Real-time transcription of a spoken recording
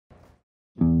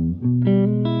We're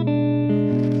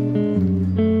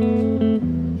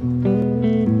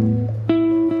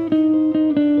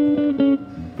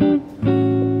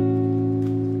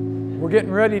getting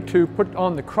ready to put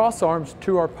on the cross arms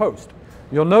to our post.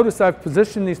 You'll notice I've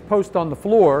positioned these posts on the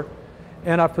floor,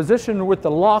 and I've positioned with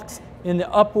the locks in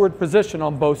the upward position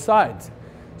on both sides.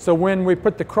 So when we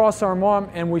put the cross arm on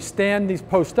and we stand these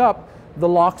posts up, the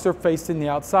locks are facing the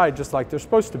outside just like they're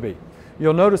supposed to be.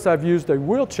 You'll notice I've used a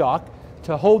wheel chock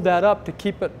to hold that up to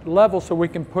keep it level so we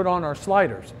can put on our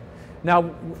sliders.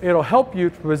 Now it'll help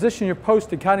you to position your post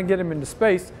to kind of get them into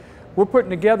space. We're putting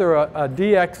together a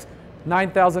DX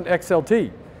 9000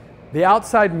 XLT. The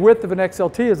outside width of an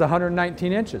XLT is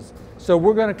 119 inches. So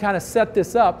we're going to kind of set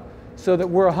this up so that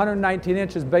we're 119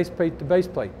 inches base plate to base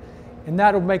plate. And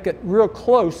that'll make it real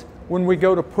close when we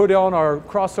go to put on our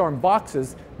cross-arm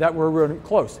boxes that we're real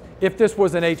close. If this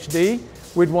was an HD,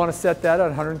 we'd want to set that at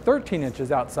 113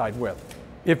 inches outside width.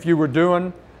 If you were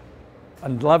doing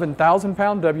an 11,000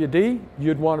 pound WD,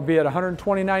 you'd want to be at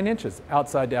 129 inches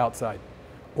outside to outside.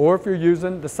 Or if you're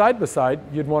using the side-by-side,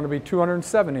 you'd want to be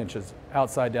 207 inches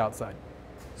outside to outside.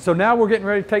 So now we're getting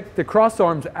ready to take the cross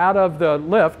arms out of the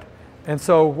lift. And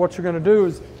so what you're going to do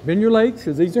is bend your legs,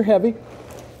 because these are heavy,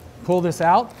 pull this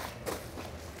out,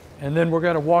 and then we're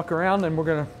going to walk around and we're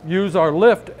going to use our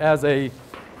lift as a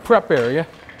prep area.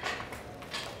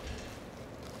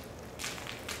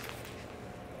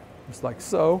 Just like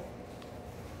so.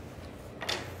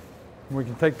 We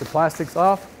can take the plastics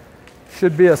off.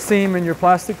 Should be a seam in your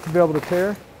plastic to be able to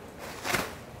tear.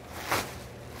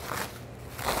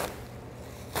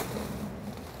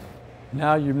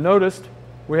 Now you've noticed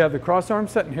we have the cross arm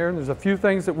sitting here, and there's a few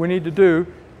things that we need to do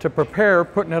to prepare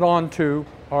putting it onto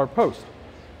our post.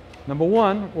 Number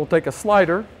one, we'll take a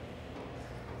slider.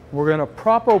 We're going to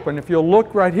prop open. If you'll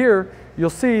look right here, you'll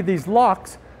see these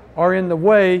locks are in the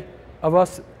way of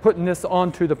us putting this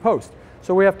onto the post.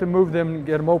 So we have to move them and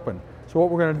get them open. So what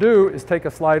we're going to do is take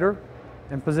a slider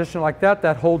and position it like that.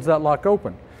 That holds that lock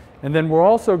open. And then we're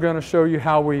also going to show you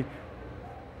how we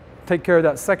take care of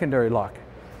that secondary lock.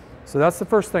 So that's the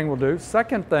first thing we'll do.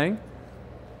 Second thing,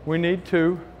 we need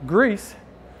to grease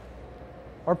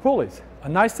our pulleys. A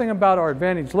nice thing about our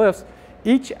Advantage lifts,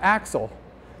 each axle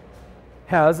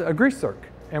has a grease zerk.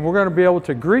 And we're going to be able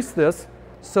to grease this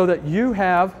so that you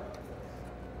have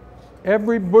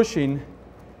every bushing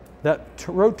that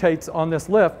rotates on this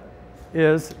lift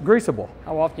is greasable.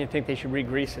 How often do you think they should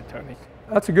re-grease it, Tony?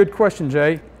 That's a good question,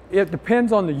 Jay. It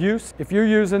depends on the use. If you're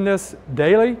using this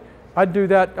daily, I'd do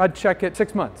that. I'd check it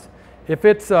 6 months. If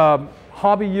it's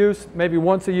hobby use, maybe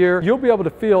once a year, you'll be able to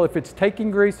feel if it's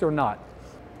taking grease or not.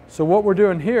 So what we're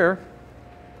doing here,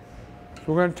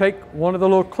 we're going to take one of the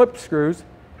little clip screws,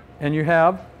 and you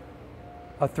have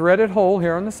a threaded hole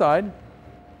here on the side.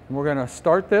 And we're going to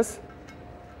start this.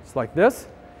 It's like this.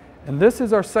 And this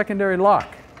is our secondary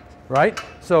lock, right?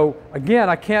 So again,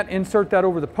 I can't insert that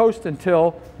over the post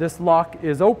until this lock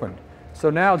is opened. So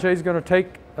now Jay's going to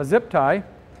take a zip tie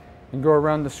and go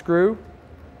around the screw.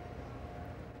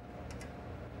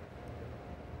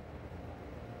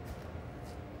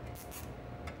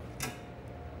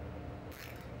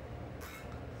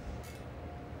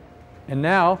 And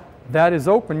now that is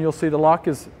open. You'll see the lock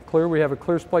is clear. We have a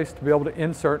clear space to be able to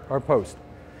insert our post.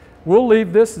 We'll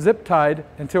leave this zip tied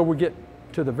until we get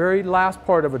to the very last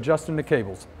part of adjusting the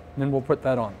cables. And then we'll put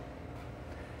that on.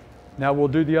 Now we'll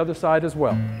do the other side as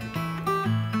well.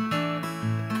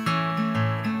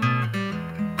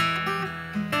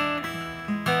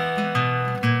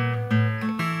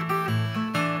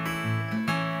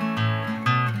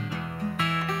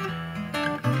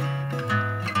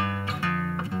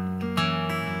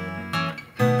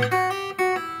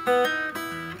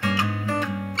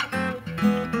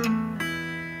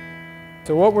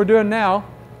 So what we're doing now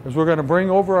is we're going to bring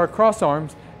over our cross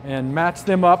arms and match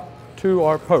them up to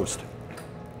our post.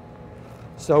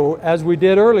 So as we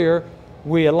did earlier,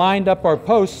 we aligned up our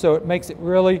post so it makes it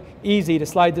really easy to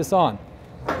slide this on.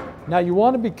 Now you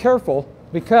want to be careful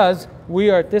because we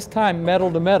are at this time metal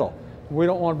to metal. We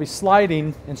don't want to be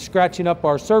sliding and scratching up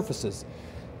our surfaces.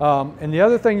 And the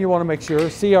other thing you want to make sure,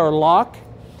 see our lock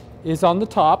is on the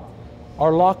top.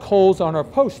 Our lock holes on our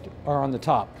post are on the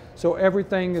top. So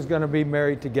everything is going to be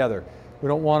married together. We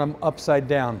don't want them upside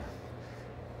down.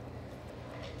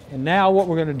 And now what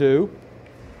we're going to do,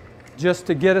 just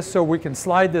to get us so we can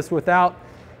slide this without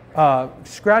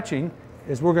scratching,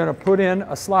 is we're going to put in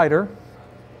a slider.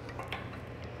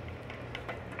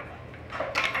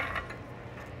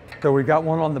 So we've got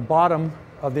one on the bottom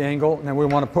of the angle, and then we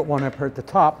want to put one up here at the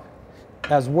top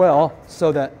as well,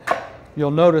 so that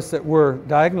you'll notice that we're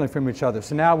diagonally from each other.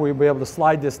 So now we'll be able to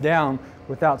slide this down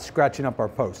without scratching up our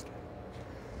post.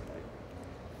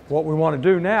 What we want to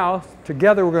do now,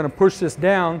 together we're going to push this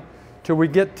down till we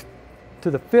get to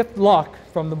the 5th lock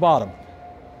from the bottom.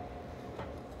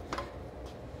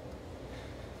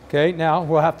 Okay, now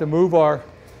we'll have to move our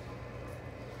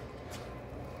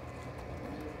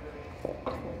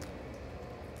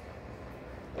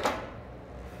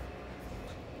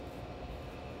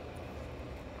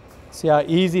see how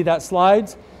easy that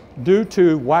slides due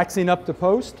to waxing up the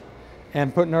post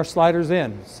and putting our sliders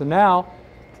in. So now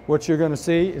what you're going to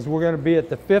see is we're going to be at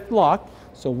the 5th lock.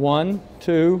 So 1,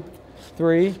 2,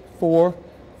 3, 4,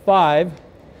 5.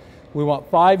 We want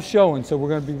 5 showing, so we're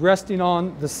going to be resting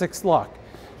on the 6th lock.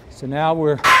 So now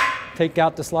we're take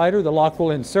out the slider, the lock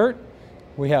will insert.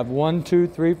 We have 1, 2,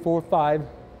 3, 4, 5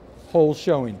 holes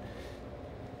showing.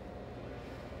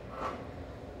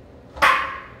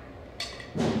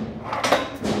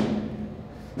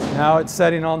 Now it's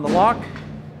setting on the lock.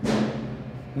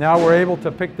 Now we're able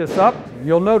to pick this up.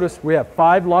 You'll notice we have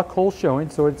 5 lock holes showing,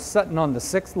 so it's setting on the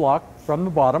 6th lock from the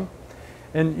bottom.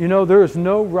 And you know, there is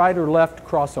no right or left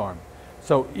crossarm.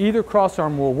 So either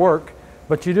crossarm will work,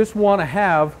 but you just want to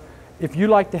have, if you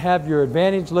like to have your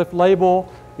Advantage lift label,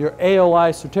 your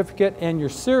AOI certificate, and your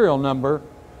serial number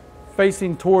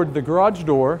facing toward the garage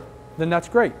door, then that's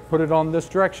great. Put it on this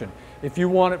direction. If you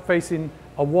want it facing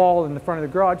a wall in the front of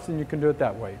the garage, then you can do it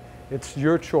that way. It's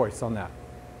your choice on that.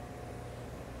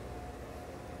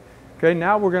 Okay,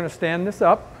 now we're going to stand this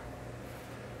up.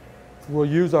 We'll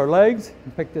use our legs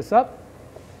and pick this up.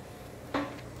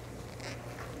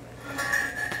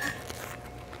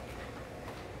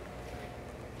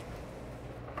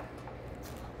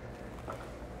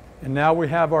 And now we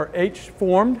have our H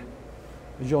formed.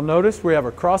 As you'll notice, we have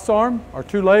a cross arm, our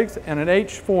 2 legs, and an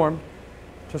H formed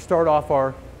to start off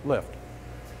our lift.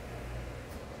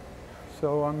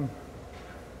 So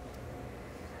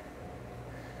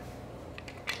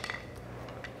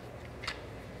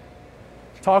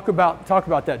talk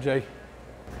about that, Jay.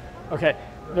 Okay.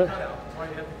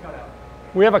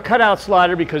 We have a cutout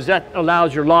slider because that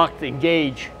allows your lock to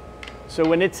engage. So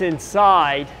when it's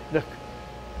inside the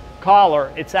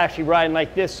collar, it's actually riding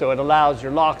like this, so it allows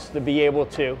your locks to be able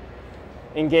to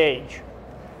engage.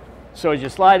 So as you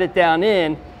slide it down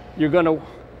in, you're going to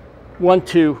want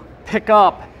to pick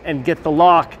up and get the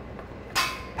lock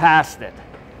past it.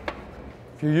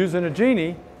 If you're using a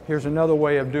Genie, here's another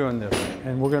way of doing this.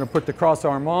 And we're going to put the cross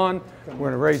arm on, we're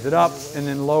going to raise it up, and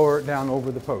then lower it down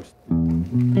over the post.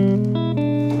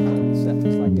 Set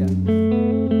this like that.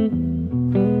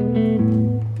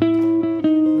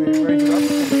 Raise it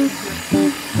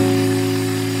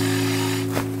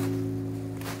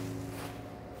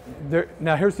up.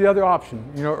 Now here's the other option.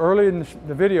 You know, early in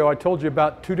the video I told you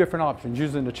about 2 different options,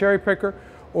 using the cherry picker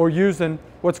or using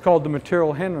what's called the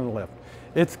material handling lift.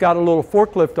 It's got a little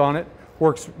forklift on it,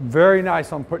 works very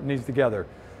nice on putting these together.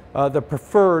 The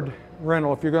preferred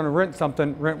rental, if you're going to rent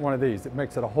something, rent one of these. It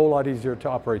makes it a whole lot easier to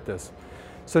operate this.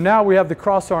 So now we have the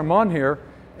cross arm on here,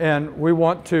 and we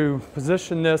want to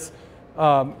position this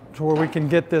to where we can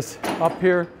get this up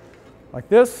here like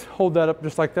this. Hold that up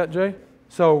just like that, Jay.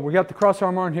 So we got the cross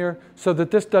arm on here so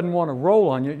that this doesn't want to roll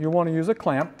on you. You want to use a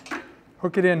clamp,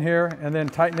 hook it in here, and then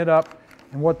tighten it up.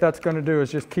 And what that's going to do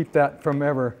is just keep that from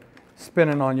ever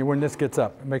spinning on you when this gets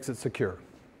up. It makes it secure.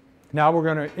 Now we're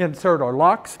going to insert our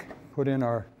locks, put in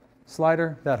our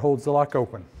slider that holds the lock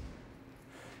open.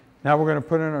 Now we're going to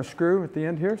put in our screw at the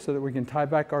end here so that we can tie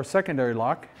back our secondary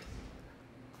lock.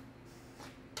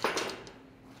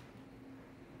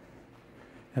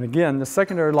 And again, the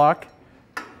secondary lock,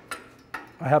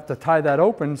 I have to tie that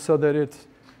open so that it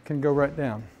can go right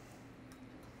down.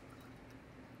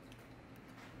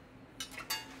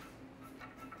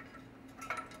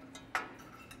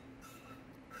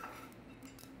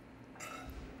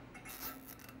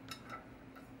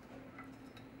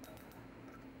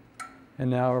 And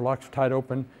now our locks are tied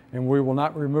open, and we will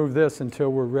not remove this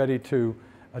until we're ready to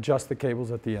adjust the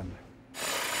cables at the end.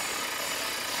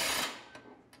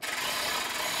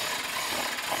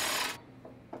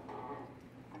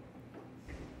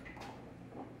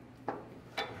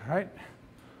 All right,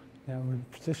 now we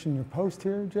position your post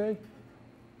here, Jay.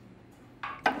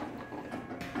 The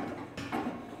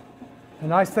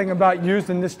nice thing about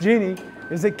using this Genie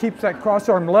is it keeps that cross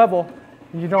arm level.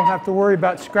 You don't have to worry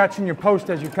about scratching your post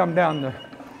as you come down the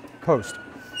post.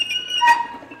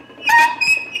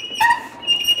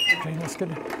 Okay, let's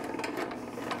get it.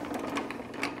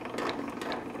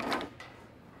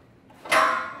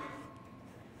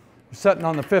 We're setting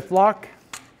on the 5th lock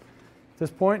at this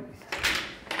point.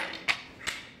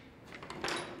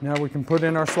 Now we can put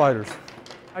in our sliders.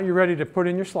 Now you're ready to put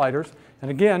in your sliders.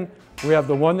 And again, we have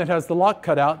the one that has the lock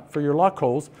cut out for your lock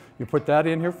holes. You put that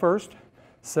in here first.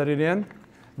 set it in.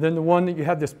 Then the one that you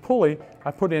have this pulley,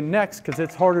 I put in next because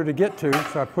it's harder to get to.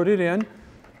 So I put it in,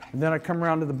 and then I come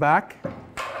around to the back,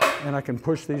 and I can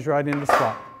push these right into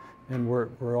slot, and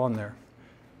we're on there.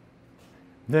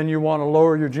 Then you want to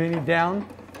lower your Genie down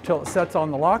till it sets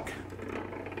on the lock,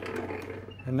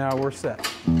 and now we're set.